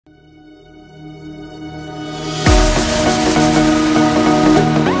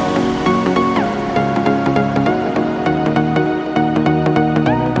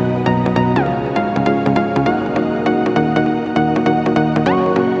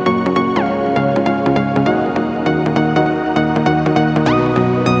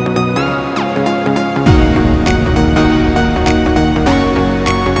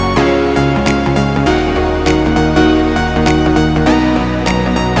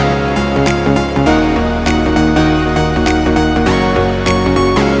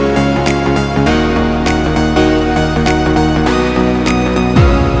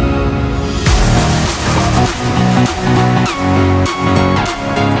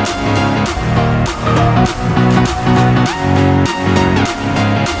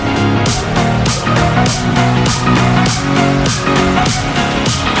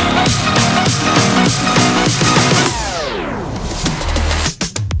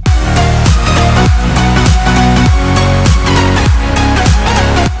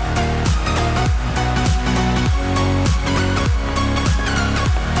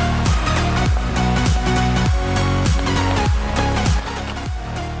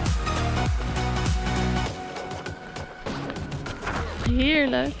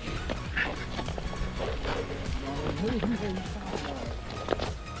heerlijk.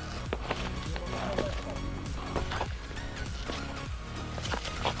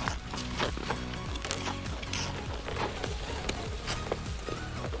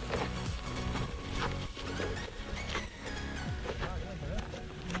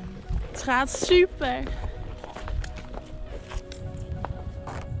 Het gaat super.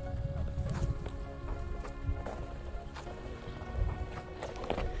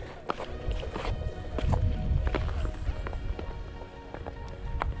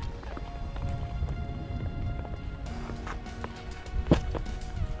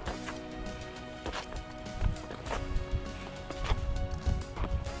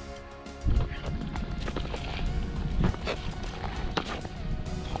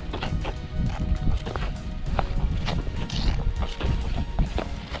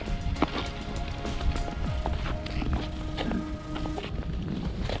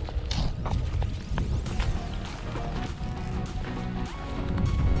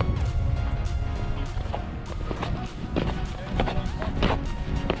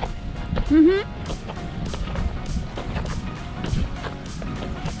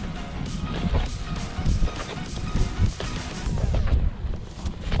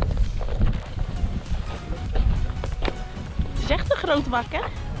 Het is echt een grote bak, hè? Oh,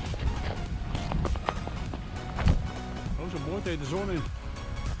 zo mooi tegen de zon in.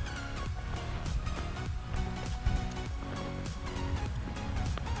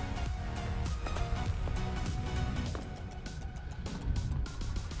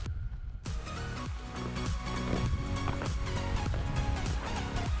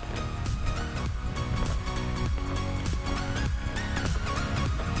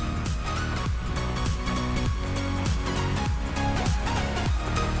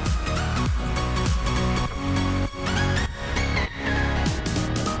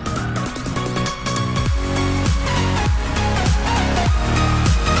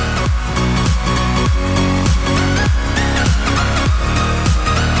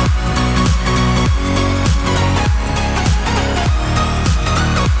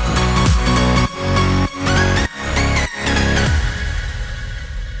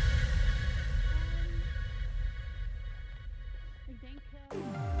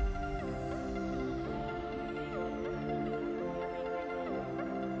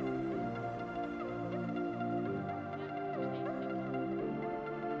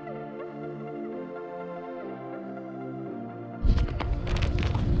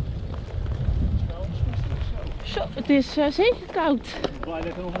 Zo, het is zeker koud. Blij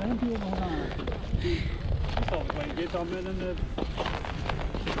dat er nog een hemdje op nog aan. Ik dit dan met een...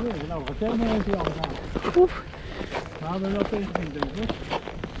 Nou, vertel me even alles aan. Oef. We hadden wel tegen denk ik.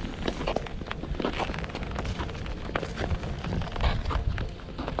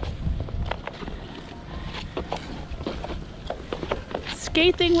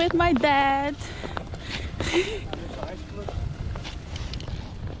 Skating with my dad.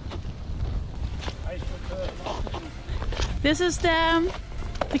 This is the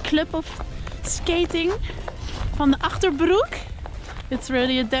club of skating van de Achterbroek. It's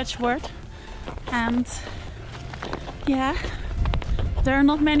really a Dutch word. And yeah, there are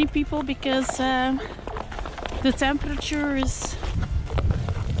not many people because the temperature is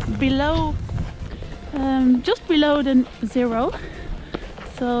below, just below the zero.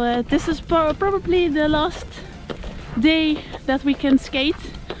 So this is probably the last day that we can skate.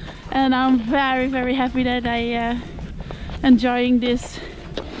 And I'm very, very happy that I enjoying this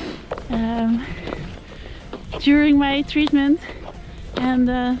during my treatment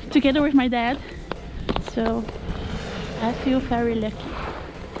and together with my dad. So I feel very lucky.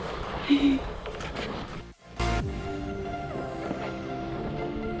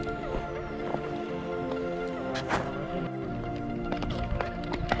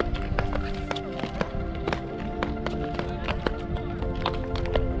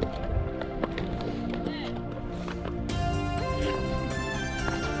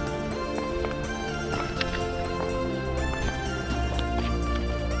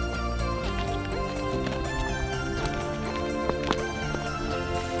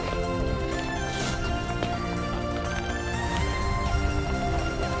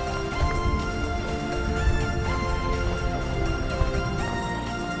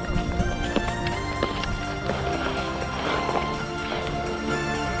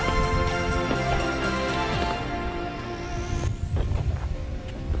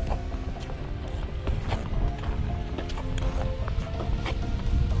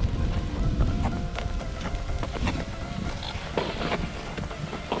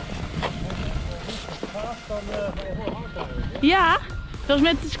 Ja, Dat is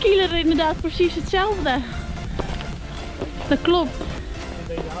met de skileren inderdaad precies hetzelfde. Dat klopt.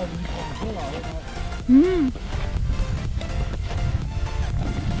 Deze houden niet van de volhouden, maar...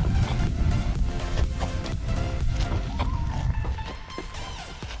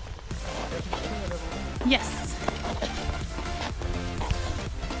 Yes.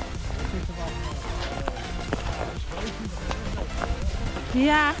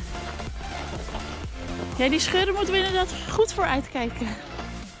 Ja. Ja, die scheuren moeten we inderdaad goed voor uitkijken.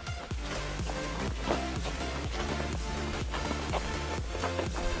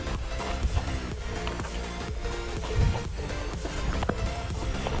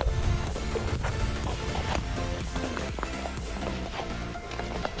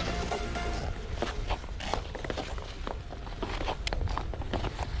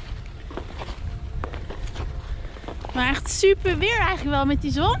 Maar echt super weer eigenlijk wel met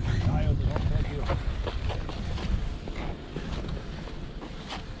die zon. Ja, joh, dat is wel gek, joh.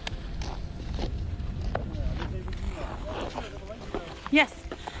 Yes.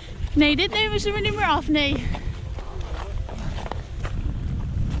 Nee, dit nemen ze me niet meer af, nee.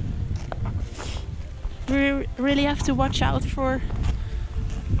 We really have to watch out for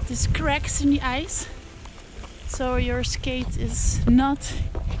these cracks in the ice. So your skate is not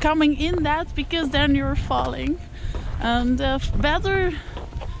coming in that, because then you're falling. And better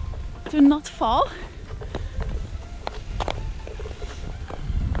to not fall.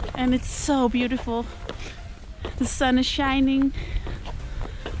 And it's so beautiful. The sun is shining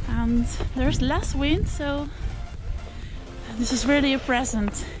and there's less wind, so this is really a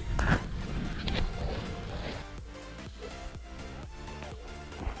present.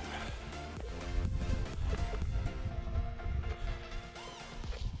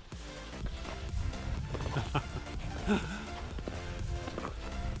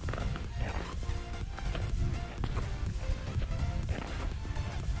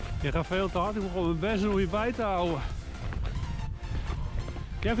 Je gaat veel te hard, ik moet gewoon mijn best doen om je bij te houden.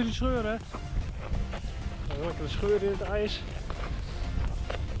 Ik heb die scheuren, hè? Lekker een scheur in het ijs.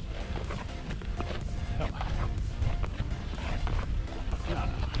 Ja. Ja.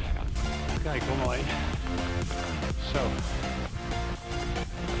 Kijk, kom maar heen. Zo.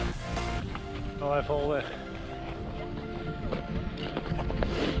 Nou, even al weg.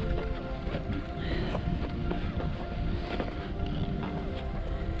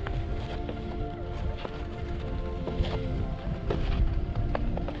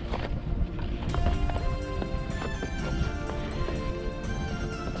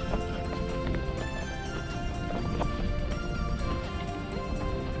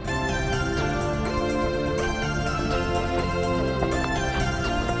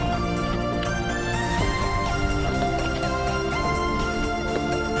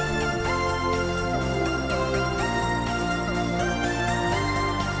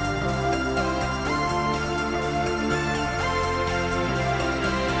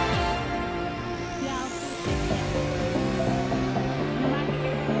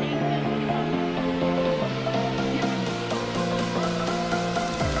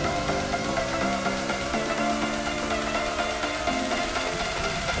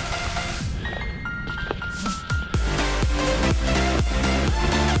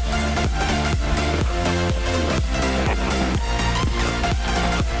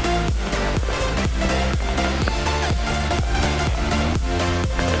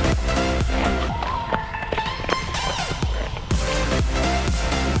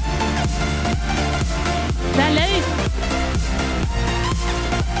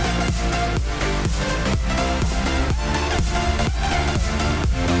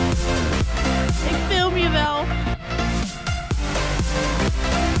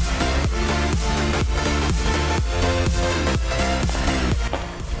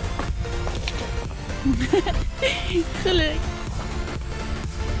 Geluk.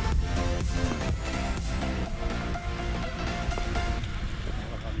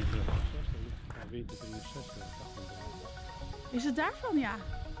 Is het daarvan? Ja.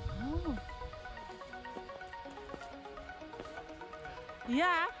 Oh.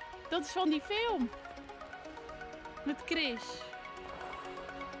 Ja, dat is van die film. Met Chris.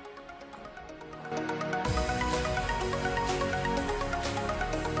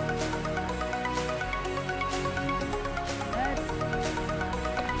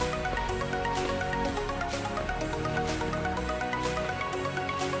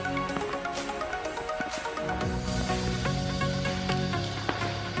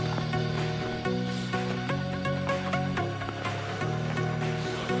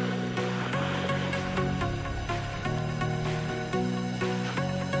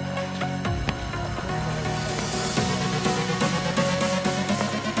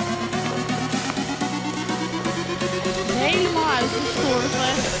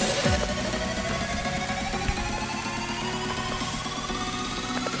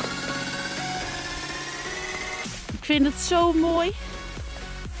 vind het zo mooi.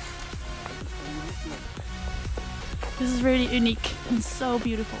 This is really unique and so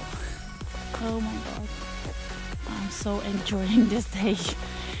beautiful. Oh my god. I'm so enjoying this day.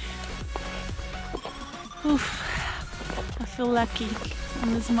 Oof. I feel lucky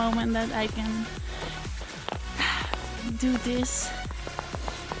in this moment that I can do this.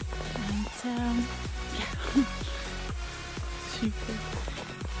 And yeah. Super.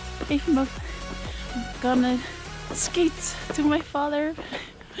 Even I'm gonna skate to my father.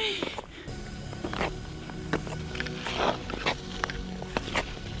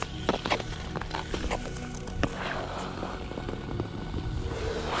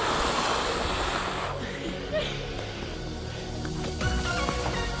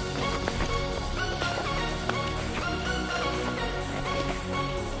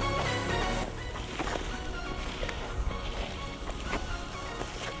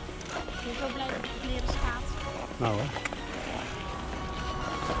 Ik ben zo blij dat ik leren schaatsen. Nou hè.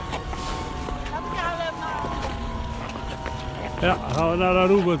 Ja, gaan we naar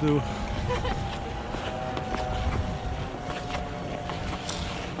Aruba toe.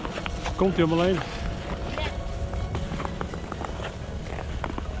 Komt hij helemaal heen?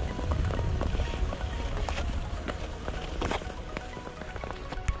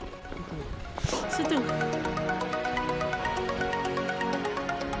 Zit toe.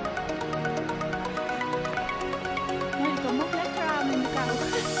 Nee, ik kom nog lekker aan in de kou.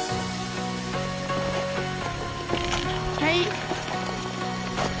 Hey.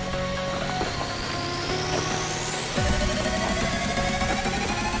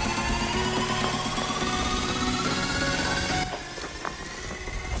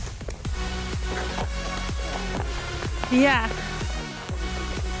 Ja.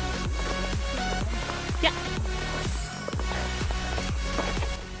 Ja.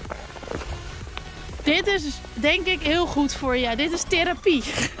 Dit is denk ik heel goed voor je. Dit is therapie.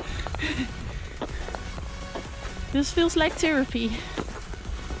 This feels like therapy.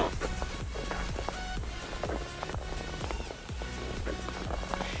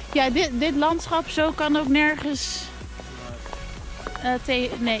 Ja, dit landschap zo kan ook nergens.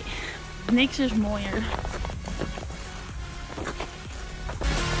 Nee, niks is mooier.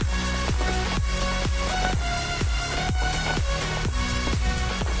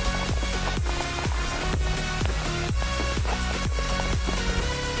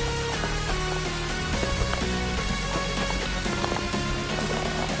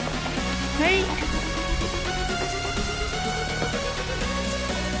 Hey.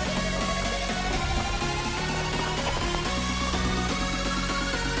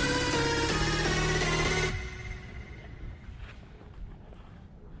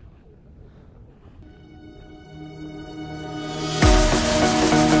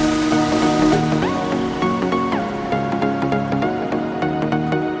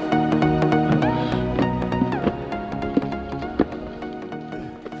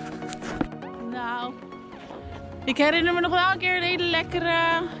 Ik herinner me nog wel een keer een hele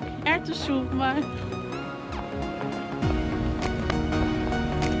lekkere erwtensoep, maar...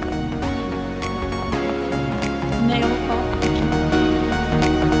 Nee, hoor.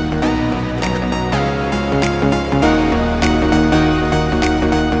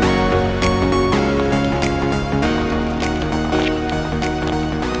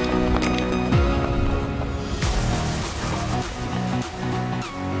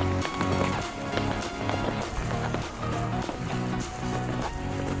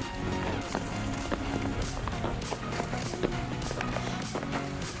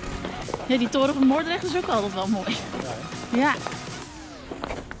 Ja, die toren van Moordrecht is ook altijd wel mooi. Ja.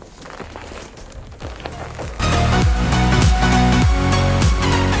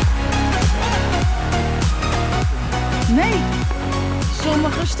 Nee,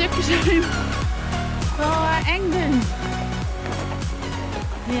 sommige stukjes zijn wel eng doen.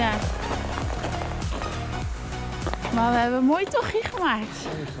 Ja. Maar we hebben een mooi tochtje gemaakt.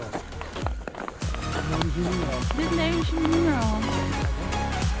 Dit nemen ze nu meer al.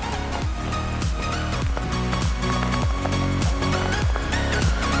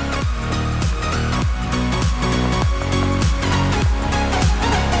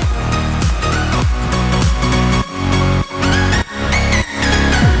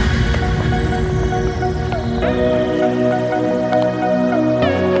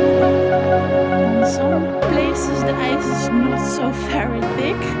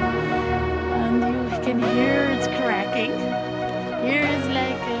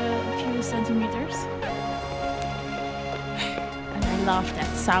 Centimeters, and I love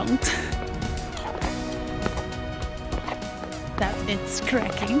that sound that it's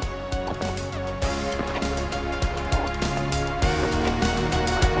cracking.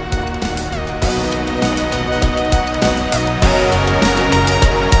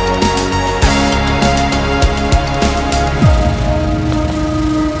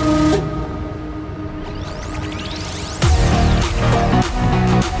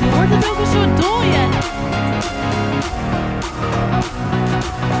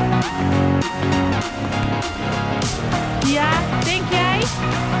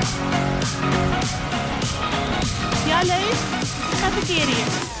 keer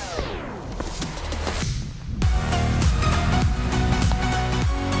hier.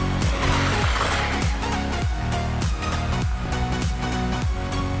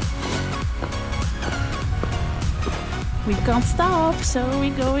 We can't stop, so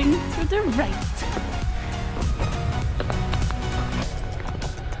we're going to the right.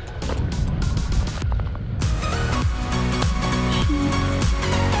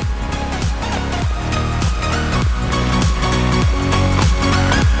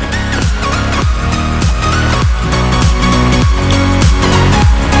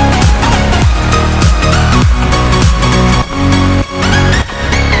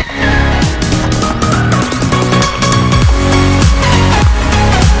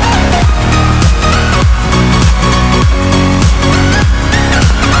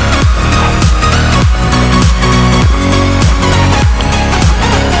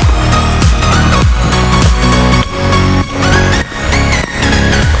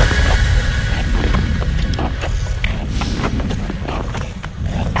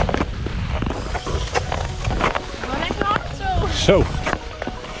 Zo.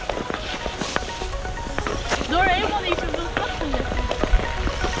 Door helemaal niet zoveel kracht te zetten.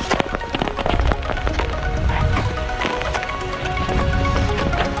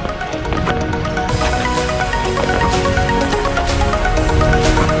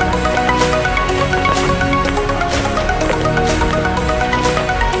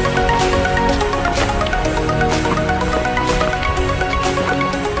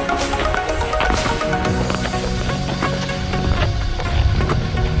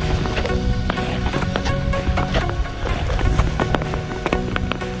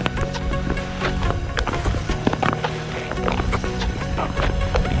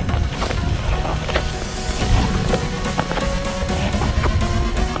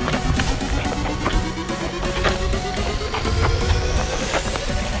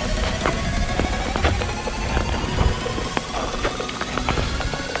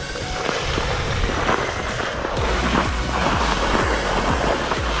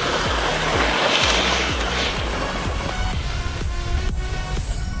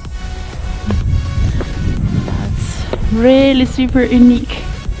 Really super unique.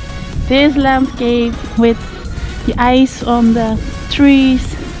 This landscape with the ice on the trees,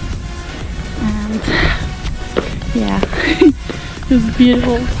 and yeah, it's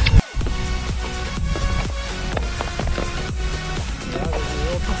beautiful.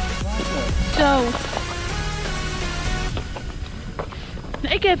 Zo.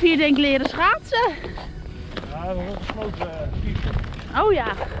 Ik heb hier denk ik leren schaatsen. Ja, dat was gesloten fietsen. Oh ja.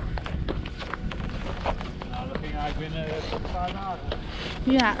 Binnen een paar dagen.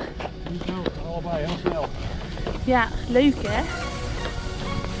 Ja. Niet zo, allebei heel snel. Ja, leuk hè?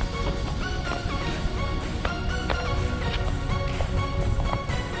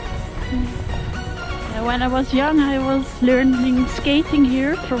 When I was young I was learning skating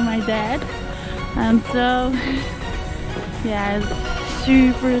here from my dad. And so yeah, it's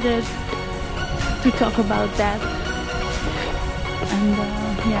super good to talk about that. And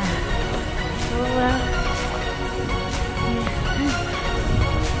yeah. So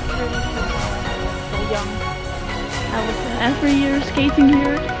young. I was every year skating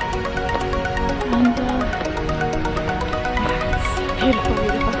here, and it's beautiful,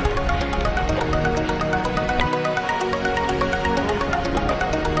 beautiful.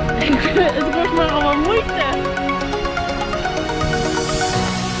 Het wordt maar allemaal moeite.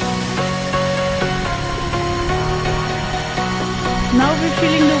 Now we're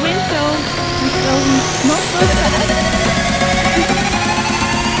feeling the wind, so we're going not so fast.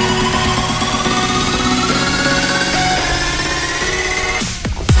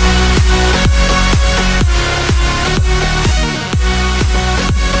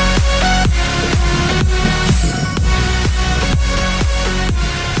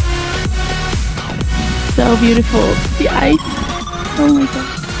 So beautiful, the ice, oh my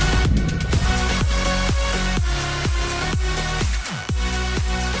god.